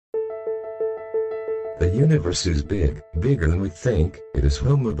The universe is big, bigger than we think. It is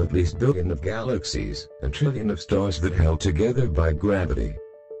home of at least billion of galaxies, and trillion of stars that held together by gravity.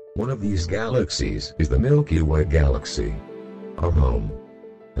 One of these galaxies is the Milky Way galaxy, our home.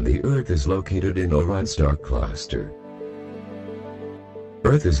 And the Earth is located in Orion star cluster.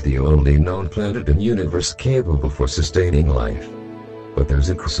 Earth is the only known planet in the universe capable for sustaining life. But there's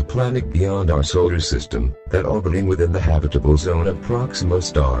a exoplanet beyond our solar system, that orbiting within the habitable zone of Proxima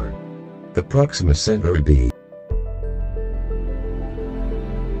star. The Proxima Centauri b.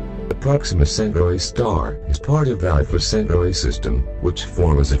 The Proxima Centauri star is part of the Alpha Centauri system, which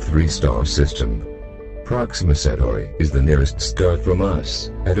forms a three-star system. Proxima Centauri is the nearest star from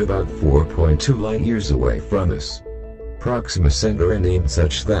us, at about 4.2 light-years away from us. Proxima Centauri named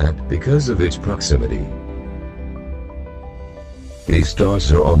such that because of its proximity. These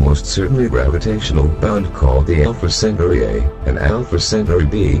stars are almost certainly gravitational bound, called the Alpha Centauri A and Alpha Centauri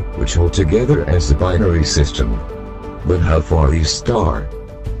B, which hold together as a binary system. But how far these stars?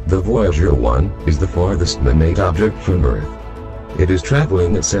 The Voyager 1 is the farthest man-made object from Earth. It is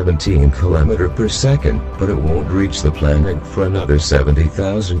traveling at 17 km per second, but it won't reach the planet for another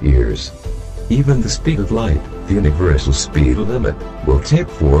 70,000 years. Even the speed of light, the universal speed limit, will take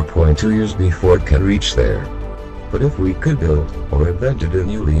 4.2 years before it can reach there. But if we could build, or invented a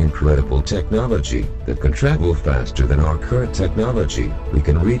newly incredible technology, that can travel faster than our current technology, we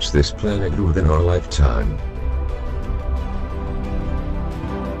can reach this planet within our lifetime.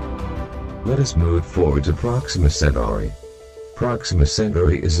 Let us move forward to Proxima Centauri. Proxima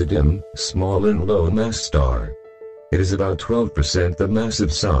Centauri is a dim, small and low-mass star. It is about 12% the mass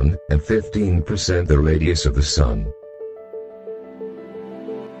of Sun, and 15% the radius of the Sun.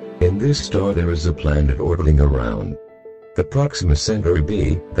 In this star there is a planet orbiting around. The Proxima Centauri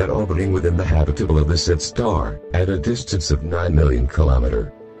b, that orbiting within the habitable of the said star, at a distance of 9 million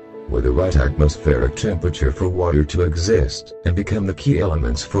km. With the right atmospheric temperature for water to exist, and become the key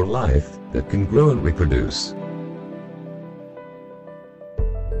elements for life, that can grow and reproduce.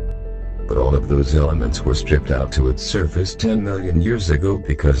 But all of those elements were stripped out to its surface 10 million years ago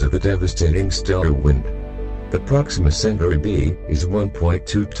because of the devastating stellar wind. The Proxima Centauri b is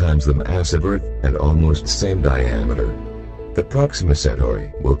 1.2 times the mass of Earth, and almost same diameter. The Proxima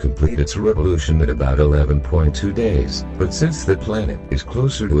Centauri will complete its revolution at about 11.2 days, but since the planet is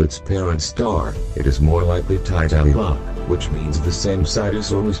closer to its parent star, it is more likely tidally locked, which means the same side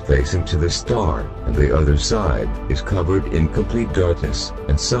is always facing to the star, and the other side is covered in complete darkness,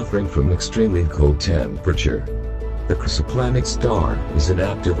 and suffering from extremely cold temperature. The exoplanet star is an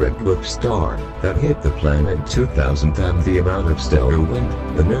active red dwarf star that hit the planet 2,000 times the amount of stellar wind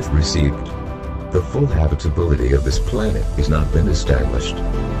than Earth received. The full habitability of this planet has not been established,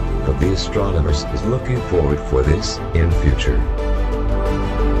 but the astronomers is looking forward for this in future.